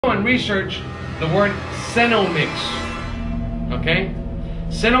and research the word Cenomix. Okay?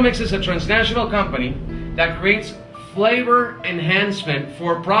 Cenomix is a transnational company that creates flavor enhancement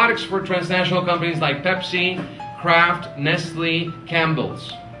for products for transnational companies like Pepsi, Kraft, Nestle,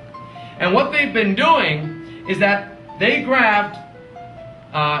 Campbell's. And what they've been doing is that they grabbed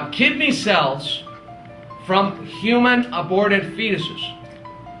kidney cells from human aborted fetuses.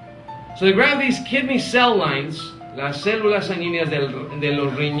 So they grab these kidney cell lines, las células sanguíneas de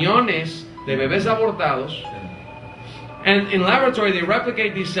los riñones de bebés abortados, and in laboratory they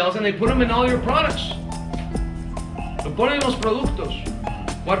replicate these cells and they put them in all your products. Lo ponen en los productos.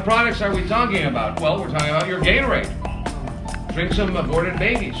 What products are we talking about? Well, we're talking about your Gatorade. Drink some aborted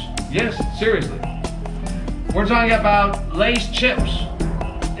babies. Yes, seriously. We're talking about Lay's chips.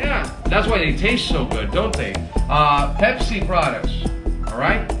 Yeah, that's why they taste so good, don't they? Pepsi products, all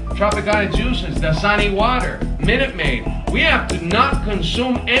right? Tropicana juices, Dasani water, Minute Maid. We have to not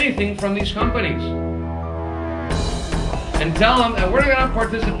consume anything from these companies. And tell them that we're not going to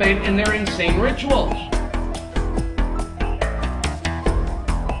participate in their insane rituals.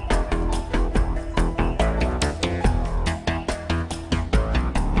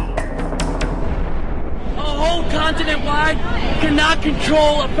 Continent-wide cannot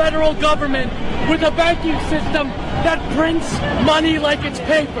control a federal government with a banking system that prints money like it's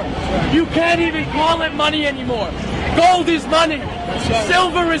paper. You can't even call it money anymore. Gold is money.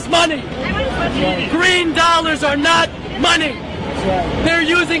 Silver is money. Green dollars are not money. They're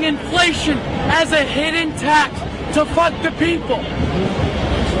using inflation as a hidden tax to fuck the people.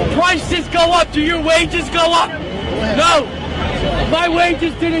 Prices go up. Do your wages go up? No. My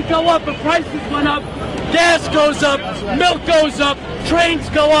wages didn't go up, but prices went up. Gas goes up, milk goes up, trains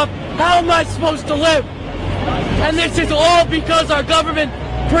go up. How am I supposed to live? And this is all because our government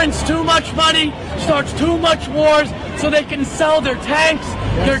prints too much money, starts too much wars, so they can sell their tanks,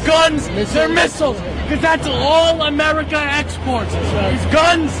 their guns, their missiles. Because that's all America exports. Is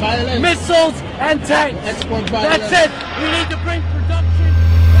guns, missiles, and tanks. That's it. We need to bring production.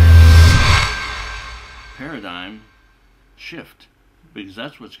 Paradigm shift, because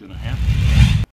that's what's going to happen.